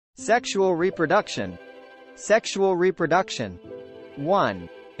Sexual reproduction. Sexual reproduction. 1.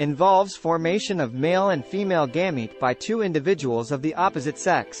 Involves formation of male and female gamete by two individuals of the opposite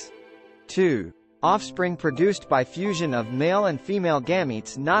sex. 2. Offspring produced by fusion of male and female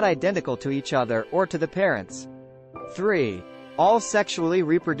gametes not identical to each other or to the parents. 3. All sexually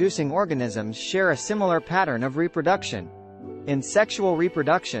reproducing organisms share a similar pattern of reproduction. In sexual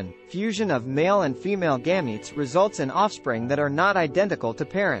reproduction, fusion of male and female gametes results in offspring that are not identical to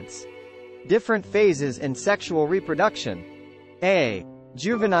parents. Different phases in sexual reproduction. A.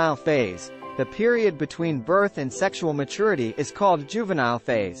 Juvenile phase. The period between birth and sexual maturity is called juvenile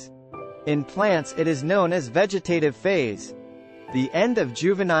phase. In plants it is known as vegetative phase. The end of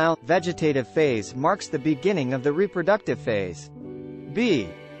juvenile, vegetative phase marks the beginning of the reproductive phase. B.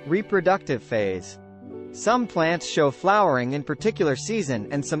 Reproductive phase. Some plants show flowering in particular season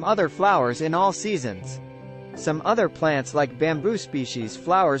and some other flowers in all seasons. Some other plants like bamboo species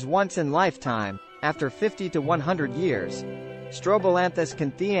flowers once in lifetime, after 50 to 100 years. Strobilanthus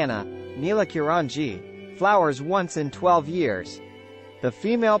cynthiana, Neelakuranji, flowers once in 12 years. The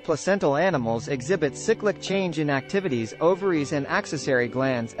female placental animals exhibit cyclic change in activities, ovaries and accessory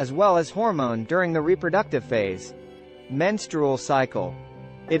glands as well as hormone during the reproductive phase. Menstrual cycle.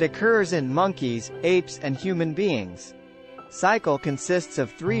 It occurs in monkeys, apes and human beings. Cycle consists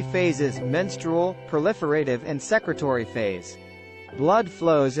of 3 phases: menstrual, proliferative and secretory phase. Blood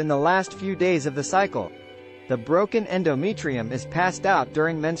flows in the last few days of the cycle. The broken endometrium is passed out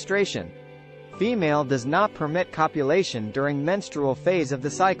during menstruation. Female does not permit copulation during menstrual phase of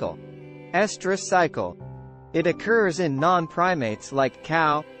the cycle. Estrous cycle. It occurs in non-primates like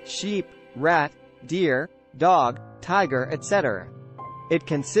cow, sheep, rat, deer, dog, tiger, etc. It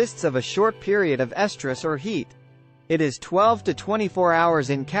consists of a short period of estrus or heat. It is 12 to 24 hours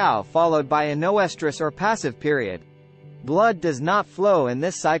in cow followed by a no-estrus or passive period. Blood does not flow in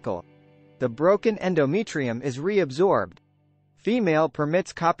this cycle. The broken endometrium is reabsorbed. Female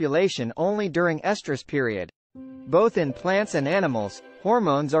permits copulation only during estrus period. Both in plants and animals,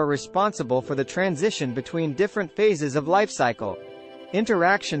 hormones are responsible for the transition between different phases of life cycle.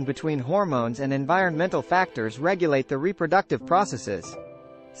 Interaction between hormones and environmental factors regulate the reproductive processes.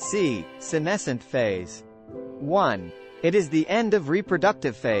 C. Senescent phase. 1. It is the end of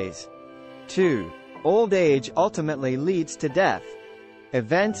reproductive phase. 2. Old age ultimately leads to death.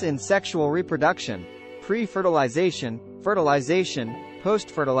 Events in sexual reproduction: pre-fertilization, fertilization,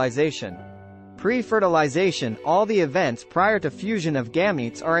 post-fertilization. Pre-fertilization: all the events prior to fusion of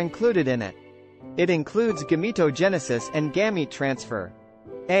gametes are included in it. It includes gametogenesis and gamete transfer.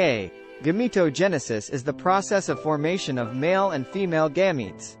 A. Gametogenesis is the process of formation of male and female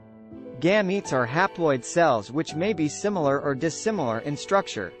gametes. Gametes are haploid cells which may be similar or dissimilar in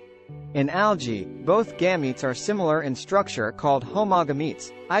structure. In algae, both gametes are similar in structure called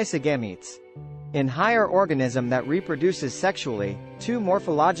homogametes, isogametes. In higher organism that reproduces sexually, 2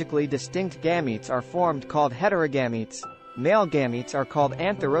 morphologically distinct gametes are formed called heterogametes. Male gametes are called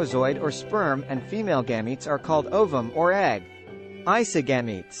antherozoid or sperm and female gametes are called ovum or egg.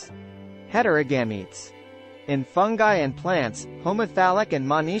 Isogametes. Heterogametes. In fungi and plants, homophthalic and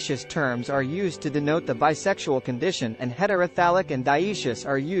monoecious terms are used to denote the bisexual condition and heterophthalic and dioecious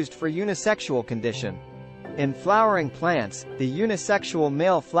are used for unisexual condition. In flowering plants, the unisexual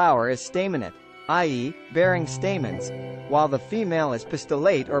male flower is staminate, i.e., bearing stamens, while the female is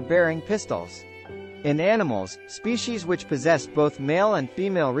pistillate or bearing pistils. In animals, species which possess both male and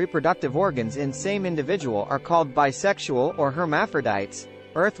female reproductive organs in same individual are called bisexual or hermaphrodites,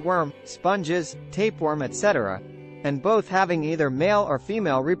 earthworm, sponges, tapeworm, etc., and both having either male or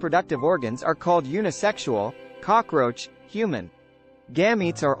female reproductive organs are called unisexual, cockroach, human.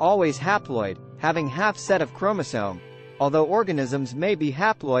 Gametes are always haploid, having half set of chromosome, although organisms may be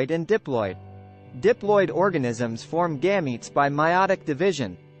haploid and diploid. Diploid organisms form gametes by meiotic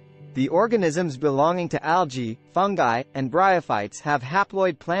division. The organisms belonging to algae, fungi, and bryophytes have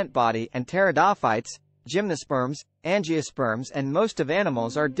haploid plant body and pteridophytes, gymnosperms, angiosperms and most of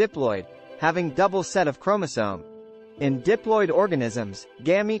animals are diploid, having double set of chromosome. In diploid organisms,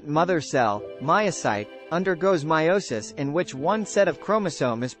 gamete mother cell, myocyte, undergoes meiosis in which one set of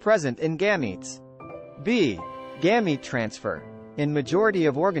chromosome is present in gametes. B. Gamete transfer. In majority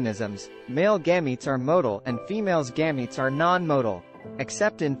of organisms, male gametes are motile and females gametes are non-motile,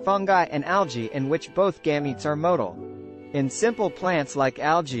 except in fungi and algae in which both gametes are motile. In simple plants like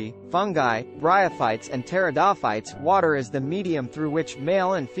algae, fungi, bryophytes and pteridophytes, water is the medium through which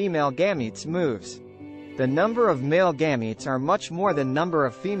male and female gametes moves. The number of male gametes are much more than number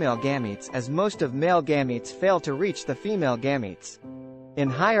of female gametes as most of male gametes fail to reach the female gametes. In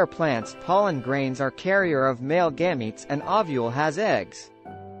higher plants, pollen grains are carrier of male gametes and ovule has eggs.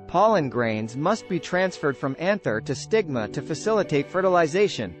 pollen grains must be transferred from anther to stigma to facilitate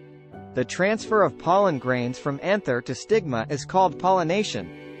fertilization. The transfer of pollen grains from anther to stigma is called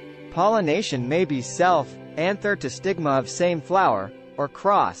pollination. Pollination may be self, anther to stigma of same flower, or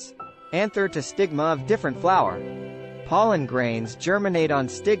cross, anther to stigma of different flower. Pollen grains germinate on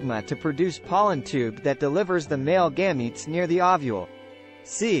stigma to produce pollen tube that delivers the male gametes near the ovule.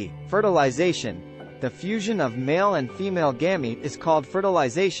 C. Fertilization. The fusion of male and female gamete is called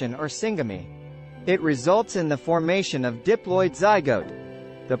fertilization or syngamy. It results in the formation of diploid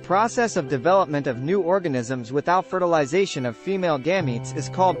zygote. The process of development of new organisms without fertilization of female gametes is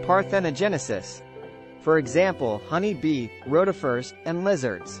called parthenogenesis. For example, honey bee, rotifers, and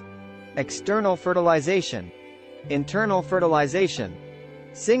lizards. External fertilization. Internal fertilization.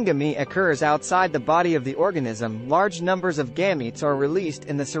 Syngamy occurs outside the body of the organism. Large numbers of gametes are released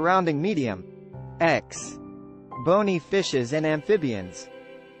in the surrounding medium. X. Bony fishes and amphibians.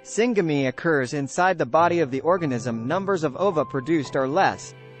 Syngamy occurs inside the body of the organism. Numbers of ova produced are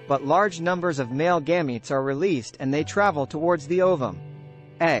less, but large numbers of male gametes are released and they travel towards the ovum.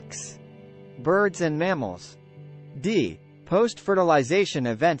 X. Birds and mammals. D. Post-fertilization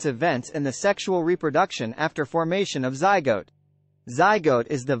events in the sexual reproduction after formation of zygote. Zygote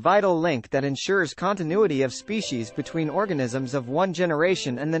is the vital link that ensures continuity of species between organisms of one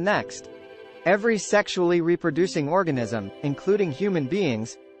generation and the next. Every sexually reproducing organism, including human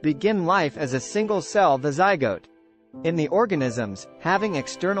beings, begin life as a single cell, the zygote. In the organisms having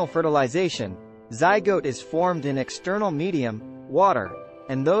external fertilization, zygote is formed in external medium, water,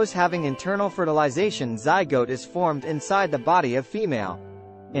 and those having internal fertilization, zygote is formed inside the body of female.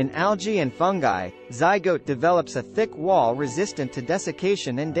 In algae and fungi, zygote develops a thick wall resistant to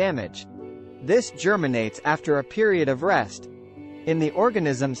desiccation and damage. This germinates after a period of rest. In the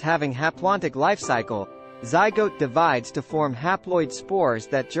organisms having haplontic life cycle, zygote divides to form haploid spores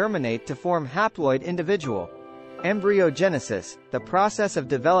that germinate to form haploid individual. Embryogenesis, the process of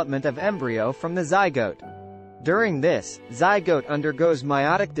development of embryo from the zygote. During this, zygote undergoes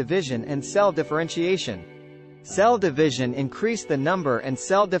meiotic division and cell differentiation. Cell division increase the number and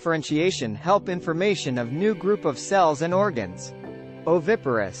cell differentiation help in formation of new group of cells and organs.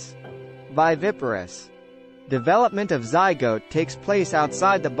 Oviparous. Viviparous. Development of zygote takes place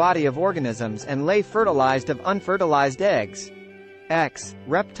outside the body of organisms and lay fertilized of unfertilized eggs. X.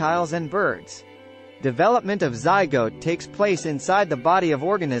 Reptiles and birds. Development of zygote takes place inside the body of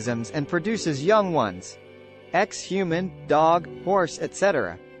organisms and produces young ones. X. Human, dog, horse,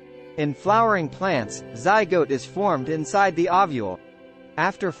 etc. In flowering plants, zygote is formed inside the ovule.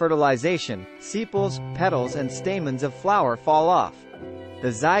 After fertilization, sepals, petals and stamens of flower fall off. The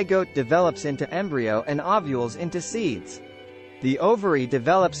zygote develops into embryo and ovules into seeds. The ovary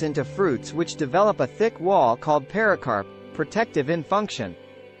develops into fruits which develop a thick wall called pericarp, protective in function.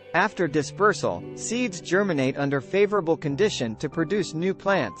 After dispersal, seeds germinate under favorable condition to produce new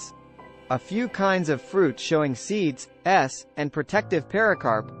plants. A few kinds of fruit showing seeds, S, and protective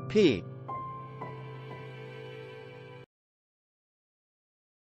pericarp, P.